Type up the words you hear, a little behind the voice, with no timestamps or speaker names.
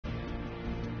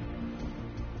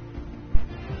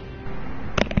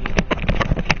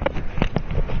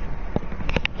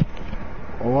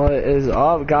What is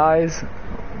up, guys?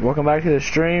 Welcome back to the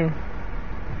stream.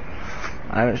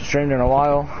 I haven't streamed in a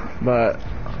while, but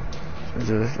it's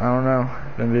just, I don't know,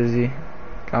 been busy.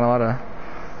 Got a lot of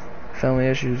family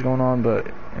issues going on, but,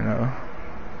 you know,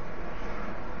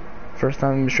 first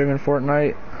time streaming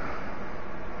Fortnite.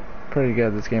 Pretty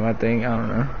good this game, I think. I don't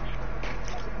know.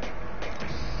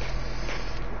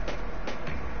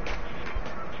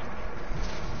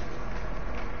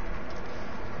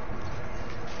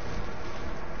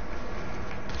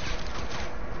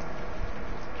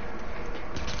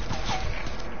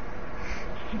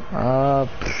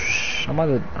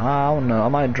 I don't know. I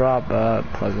might drop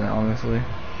Pleasant, honestly.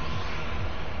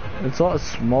 It's a lot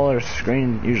smaller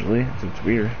screen usually, so it's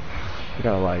weird. I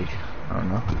gotta I don't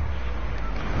know.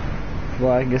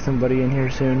 Well, I can get somebody in here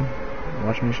soon,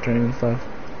 watch me stream and stuff.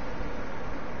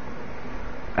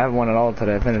 I haven't won at all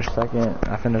today. I finished second.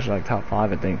 I finished top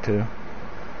 5, I think, too.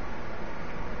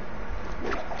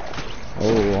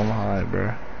 Oh, I'm high,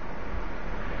 bro.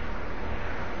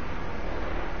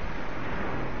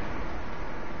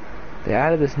 They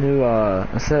added this new,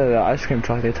 instead of the ice cream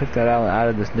truck, they took that out and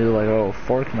added this new, little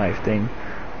fork knife thing.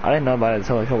 I didn't know about it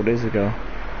until a couple days ago.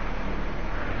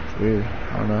 It's weird.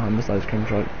 I don't know. I missed the ice cream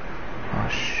truck. Oh,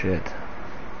 shit.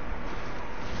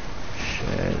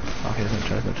 Shit. Okay, no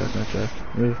chest, no chest, no chest.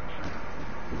 Move.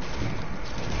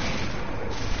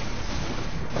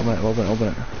 Open it, open it, open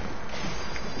it.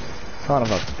 Son of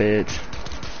a bitch.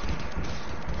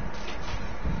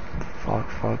 Fuck,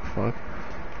 fuck, fuck.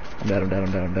 I'm dead, I'm dead,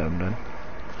 I'm dead, I'm dead, I'm dead.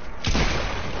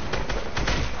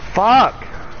 Fuck!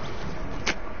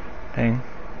 Dang.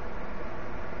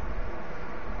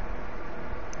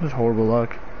 That was horrible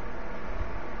luck.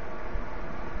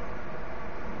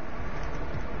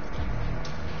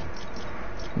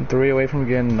 I'm 3 away from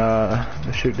getting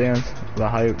the shoot dance, the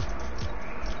hype.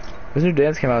 This new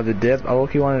dance came out, the dip. I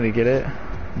low-key wanted to get it,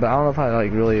 but I don't know if I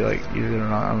really use it or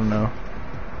not. I don't know.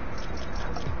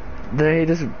 They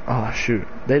just, oh shoot,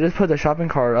 they just put the shopping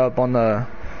cart up on the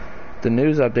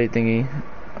news update thingy.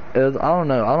 I don't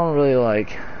know, I don't really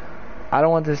I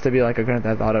don't want this to be like a Grand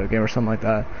Theft Auto game or something like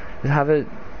that. Just have it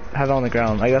on the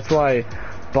ground. That's why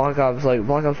Black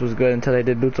Ops was good until they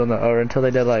did until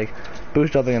they did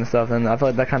boost jumping and stuff, and I feel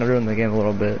like that kind of ruined the game a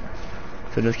little bit.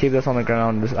 So just keep this on the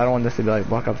ground. I don't want this to be like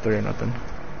Black Ops 3 or nothing.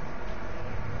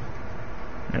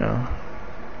 You know.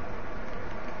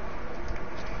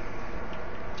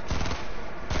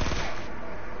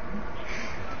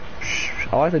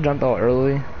 I like to jump out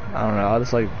early. I don't know. I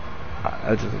just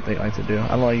that's just a thing I like to do.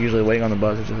 I'm not usually waiting on the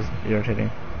bus. It's just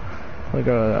irritating. I'll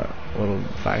go to that little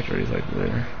factories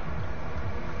there.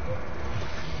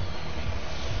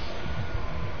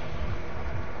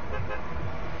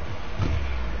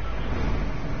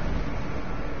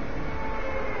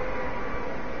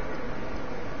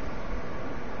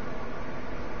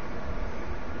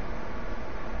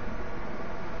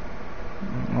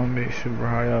 I'll be super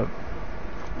high up.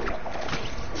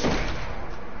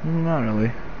 Not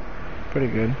really. Pretty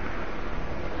good.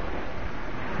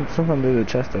 Sometimes there's a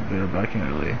chest up there, but I can't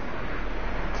really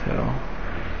tell.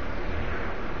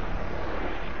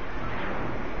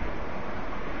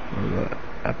 There's an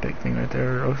epic thing right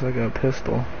there. It looks like a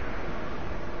pistol.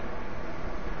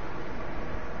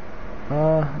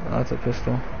 That's a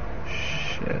pistol.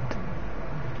 Shit.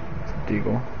 It's a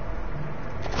deagle.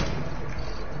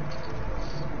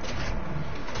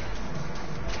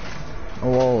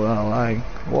 Whoa, that lag.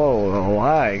 Whoa, the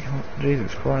lag.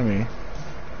 Jesus Christ me.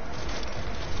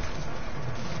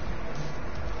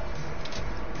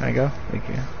 Can I go? Thank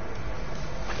you.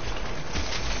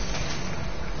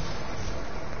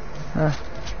 Huh.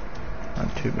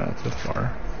 Not too bad so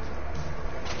far.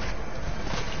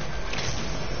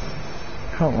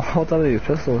 How what are these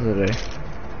pistols today?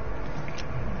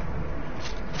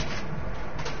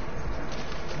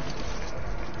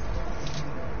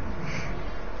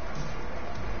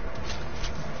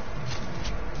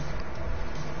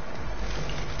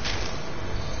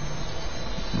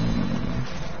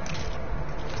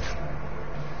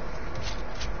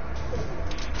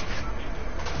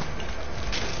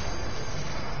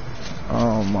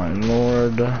 Oh my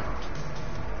lord.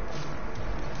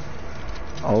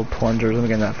 Oh, plungers. I'm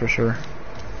getting that for sure.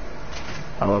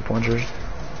 I love plungers.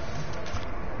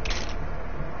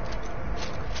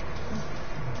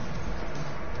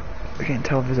 I can't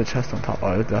tell if there's a chest on top.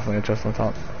 Oh, there's definitely a chest on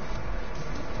top.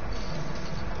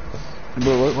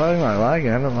 But why am I lagging?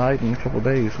 I haven't lagged in a couple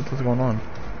days. What's going on?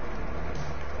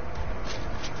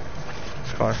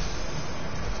 Scar.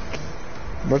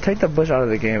 Bro, take the bush out of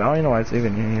the game. I don't even know why it's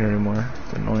even in here anymore.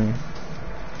 It's annoying.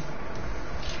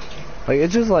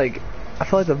 It's just I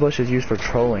feel like the bush is used for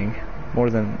trolling. More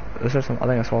than, is there some, I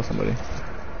think I saw somebody.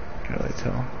 Can't really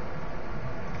tell.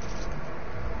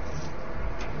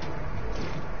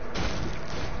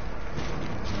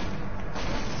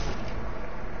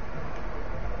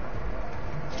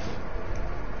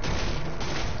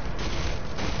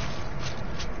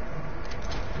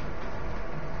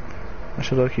 I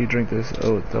should low-key drink this.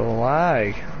 Oh, the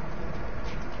lag.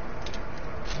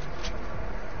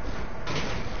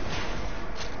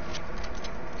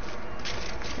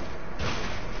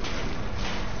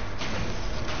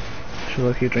 I should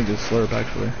low-key drink this slurp,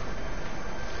 actually.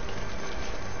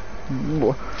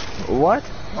 What?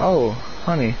 Oh,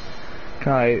 honey.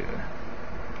 Can I...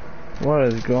 What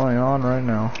is going on right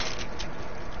now?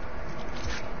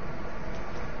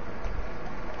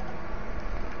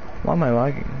 Why am I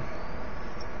lagging?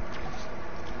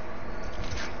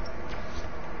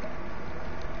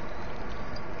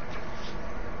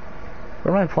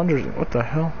 Where are my plungers? What the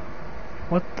hell?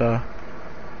 What the?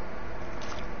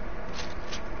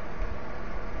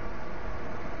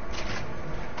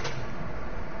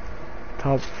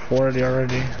 Top 40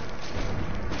 already.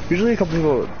 Usually a couple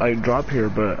people like drop here,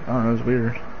 but I don't know, it's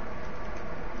weird.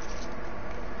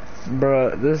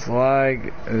 Bruh, this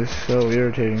lag is so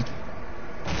irritating.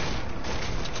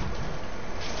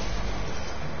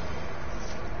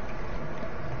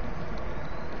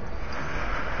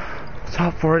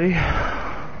 Top 40. I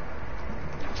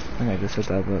think I just hit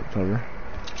that, but whatever.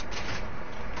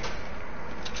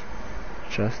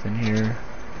 Just in here.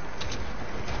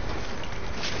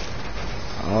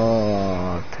 Oh,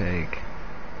 I'll take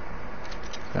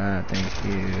that, thank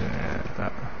you. Yeah,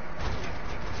 that.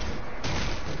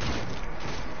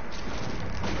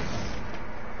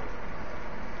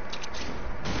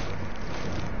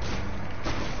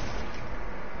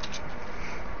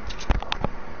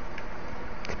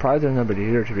 Surprised there's nobody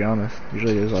here, to be honest.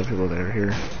 Usually there's a lot of people that are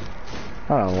here.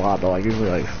 Not a lot, but like usually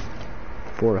like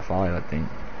 4 to 5, I think.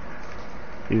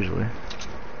 Usually.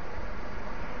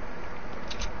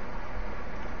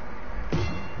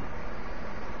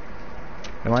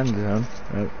 Am I in the zone?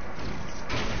 Nope.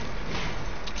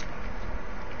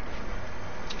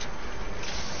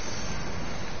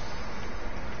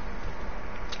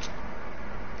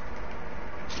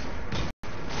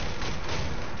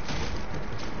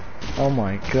 Oh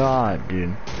my god,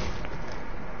 dude.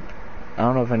 I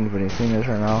don't know if anybody's seen this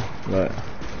right now, but...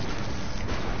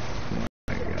 Oh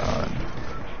my god.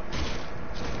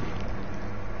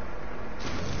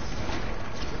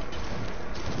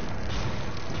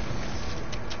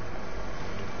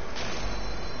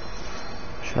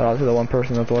 Shout out to the one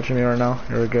person that's watching me right now.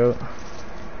 You're a goat.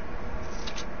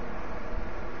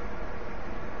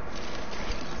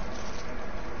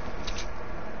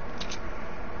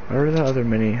 Where was the other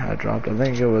mini I dropped? I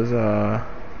think it was, oh,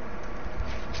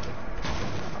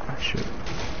 shoot.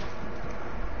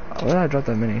 Where did I drop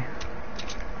that mini?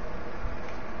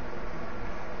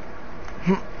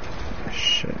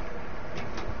 Shit.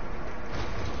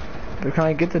 But can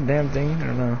I get the damn thing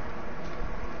or no?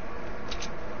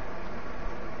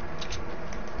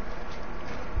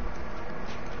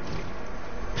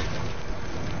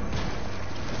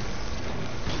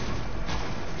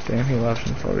 Damn, he left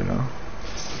some sorry now.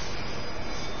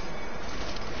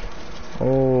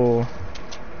 Oh.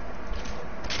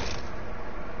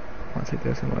 I'll take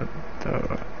this and let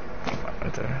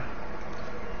right there.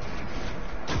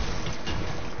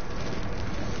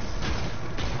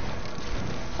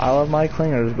 I love my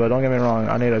clingers, but don't get me wrong,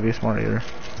 I need to be smart here.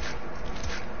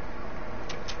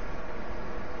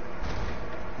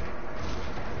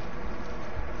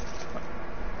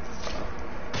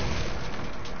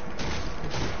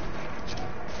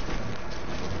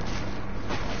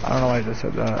 I don't know why I just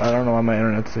said that. I don't know why my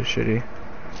internet's so shitty.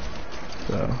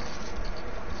 So.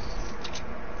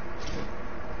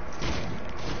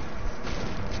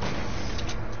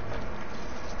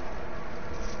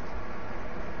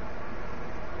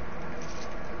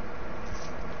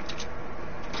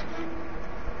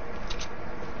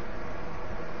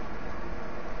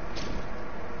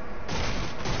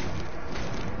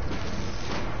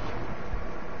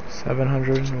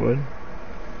 $700 wood.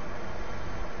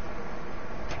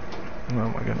 Oh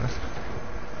my goodness.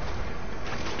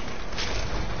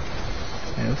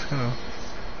 Yeah, let's go.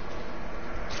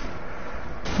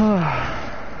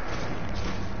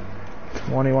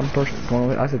 21 person.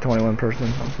 I said 21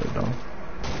 person. I'm so dumb.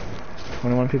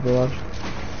 21 people left.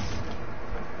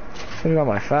 I got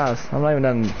my fast. I'm not even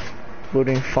done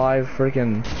looting 5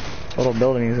 freaking little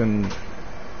buildings and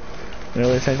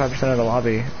nearly 75% of the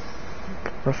lobby.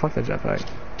 Bro, fuck the jetpack.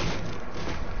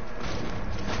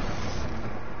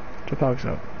 Jetpack's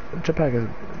up. Jetpack is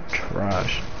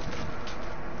trash.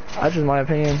 That's just my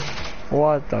opinion.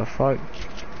 What the fuck?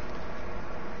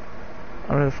 I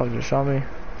don't know who the fuck just shot me.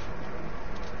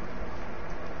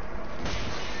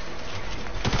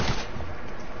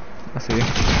 I see you.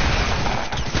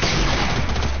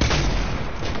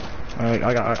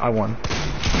 Alright, I won.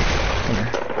 Come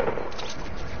here.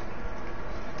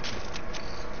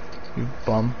 You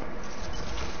bum.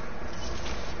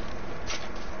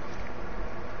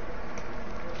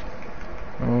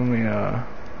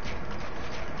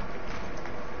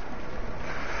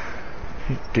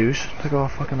 You douche. Took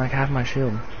off fucking like half my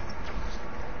shield.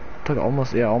 Took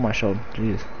almost, yeah, all my shield.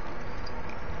 Jeez.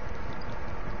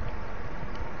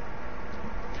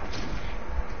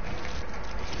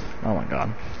 Oh my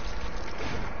god.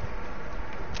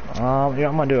 Yeah,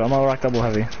 I'm gonna do it. I'm gonna rock double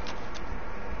heavy.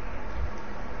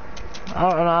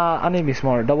 I need to be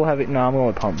smart. Double heavy. No, I'm going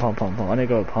with pump. I need to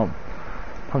go with pump.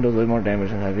 Pump does a little more damage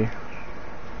than heavy.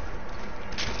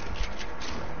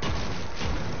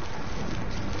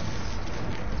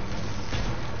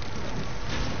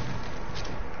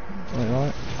 Wait,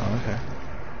 what? Oh, okay.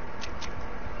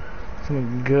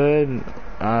 Some good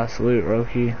salute,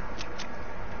 Roki.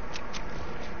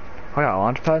 I got a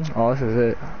launch pad? Oh, this is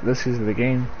it. This is the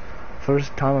game.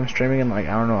 First time I'm streaming in like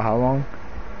I don't know how long.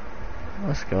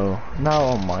 Let's go. No,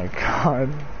 oh my god.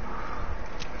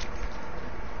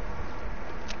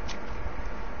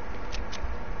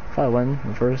 If I win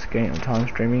the first game time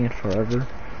streaming in forever,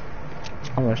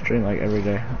 I'm gonna stream like every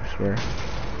day, I swear.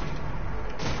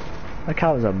 That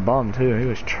guy was a bum too, he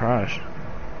was trash.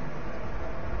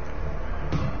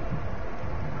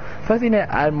 I think they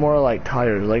add more like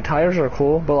tires. Like tires are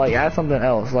cool, but like add something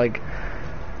else. Like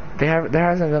there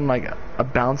hasn't been like a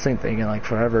bouncing thing in like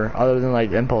forever, other than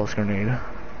like impulse grenade.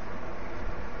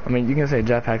 I mean, you can say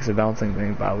jetpack's a bouncing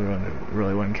thing, but I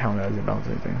really wouldn't count it as a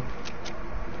bouncing thing.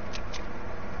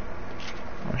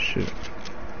 Oh shoot!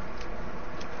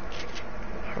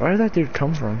 Where did that dude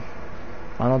come from?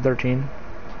 Final 13.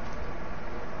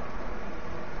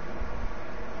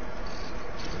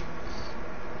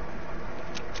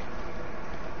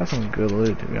 That's some good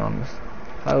loot, to be honest.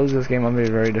 If I lose this game, I'm gonna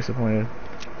be very disappointed.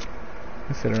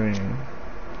 Considering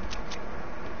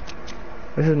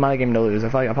this is my game to lose. I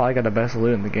probably got the best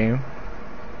loot in the game,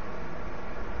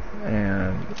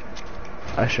 and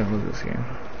I shouldn't lose this game.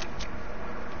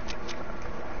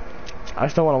 I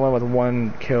just don't want to win with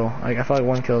one kill. Like I feel like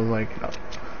one kill is like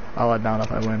I'll let down if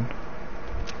I win.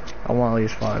 I want at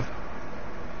least 5.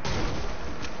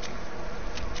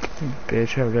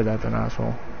 Bitch, whoever did that's an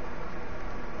asshole.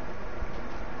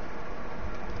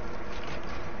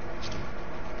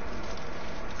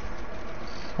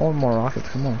 I want more rockets,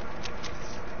 come on.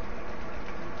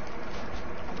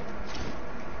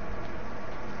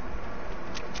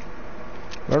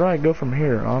 Where do I go from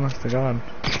here, honest to god?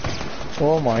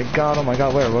 Oh my god,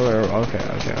 where? Okay.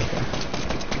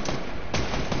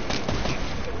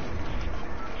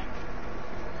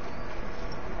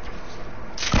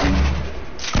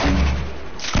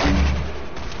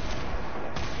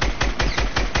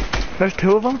 There's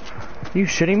 2 of them? Are you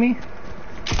shitting me?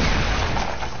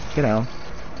 Get out.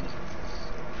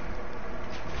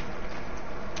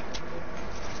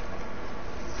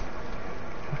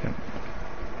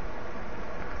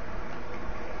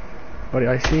 Buddy,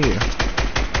 I see you.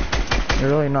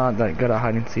 You're really not that good at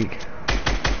hide and seek.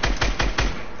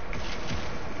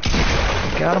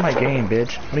 Get out of my game,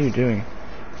 bitch. What are you doing?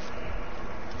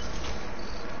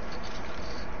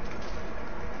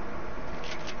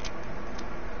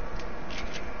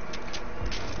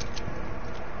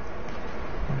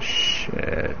 Oh,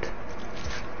 shit.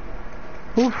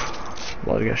 Oof.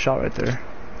 Well, I got shot right there.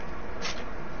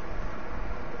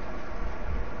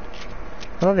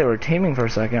 I thought they were teaming for a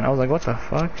second. I was like, what the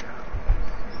fuck?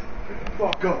 Get the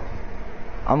fuck up.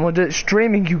 I'm legit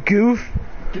streaming, you goof.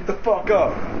 Get the fuck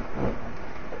up.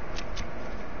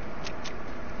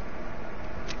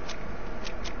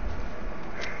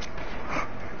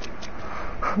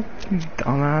 You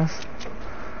dumbass.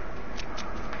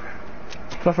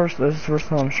 This is the first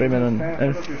time I'm streaming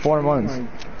in 4 months.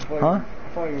 Huh? I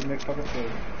thought you would make fucking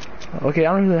sense. Okay,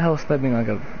 I don't know who the hell is stepping like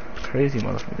a crazy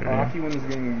motherfucker. After you win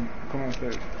this game, come on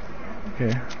stage.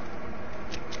 Okay.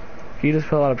 You just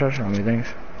put a lot of pressure on me, thanks.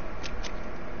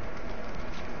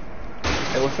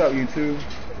 Hey, what's up, YouTube?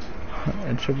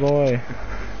 It's your boy.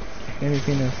 Candy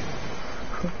penis.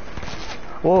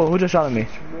 Whoa, who just shot at me?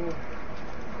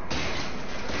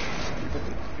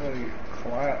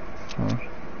 Clap. Huh.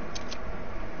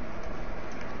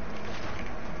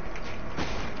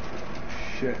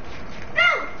 Shit.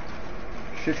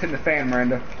 Shit's hitting the fan,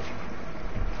 Miranda.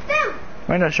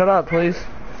 Miranda, shut up, please.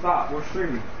 Stop, we're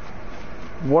streaming.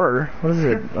 What is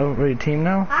it? Oh, are you team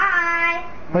now? Hi.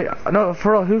 Wait, no,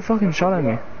 for real, who fucking shot at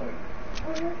me?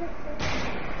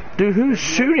 Dude, who's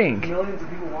shooting? Millions of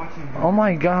people watching. Oh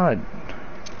my god.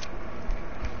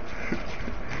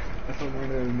 That's what we're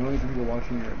doing. Millions of people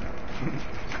watching you right now.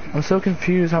 I'm so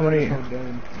confused how many... So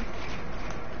dumb.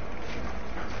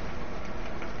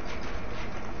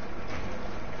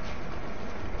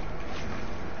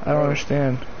 I don't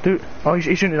understand. Dude, oh, he's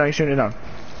shooting it down, he's shooting it down.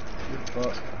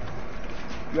 Fuck.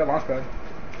 You got launch pad.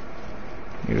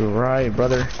 You're right,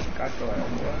 brother. Got your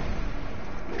ass, boy.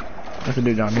 That's a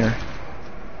dude down here.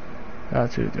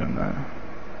 That's who's doing that.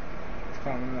 It's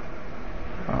calm enough.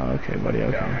 Oh, okay, buddy,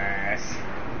 okay. Dumbass.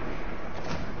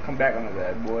 Come back on the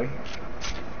bed, boy.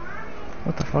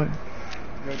 What the fuck?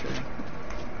 Right there.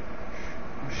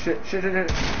 Oh, shit.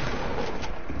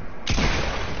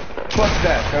 Fuck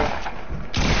that, huh?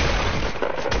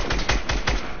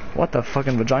 What the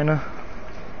fucking vagina?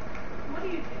 What are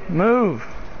you doing? Move!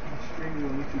 I'm streaming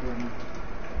on YouTube right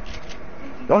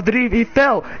now. Oh, did he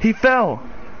fell! He fell!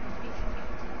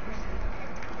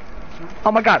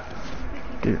 Oh my god!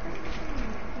 Dude.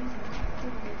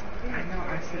 I know,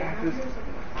 I said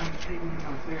I'm taking him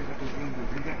downstairs after the game, but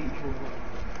we got to eat your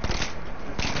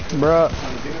Bruh.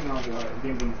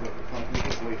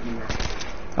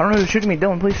 I don't know who's shooting me.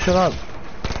 Dylan, please shut up.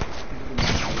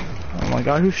 Oh my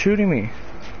god, who's shooting me?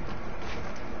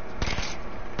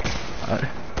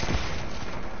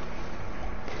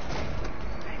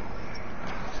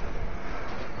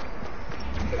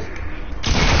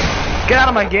 Get out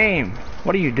of my game!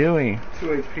 What are you doing?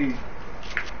 2 HP.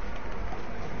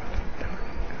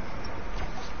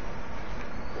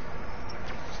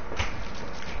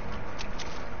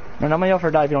 Man, I'm gonna yell for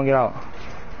a die if you don't get out.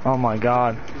 Oh my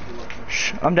god.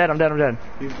 Shh, I'm dead. He's dead.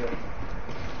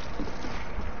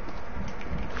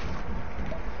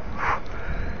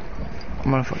 I'm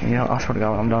gonna fucking yell. I swear to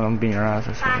god, I'm done. I'm beating your ass.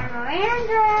 I swear.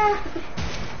 Miranda!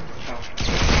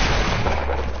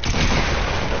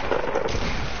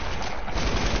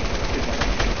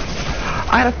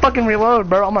 I had to fucking reload,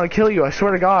 bro. I'm gonna kill you. I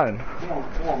swear to god. Come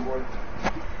on, boy.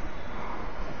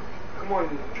 Come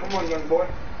on, young boy.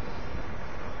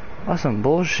 That's some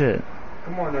bullshit.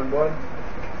 Come on, young boy.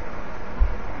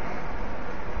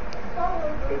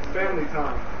 It's family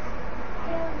time.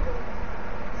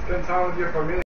 Spend time with your family.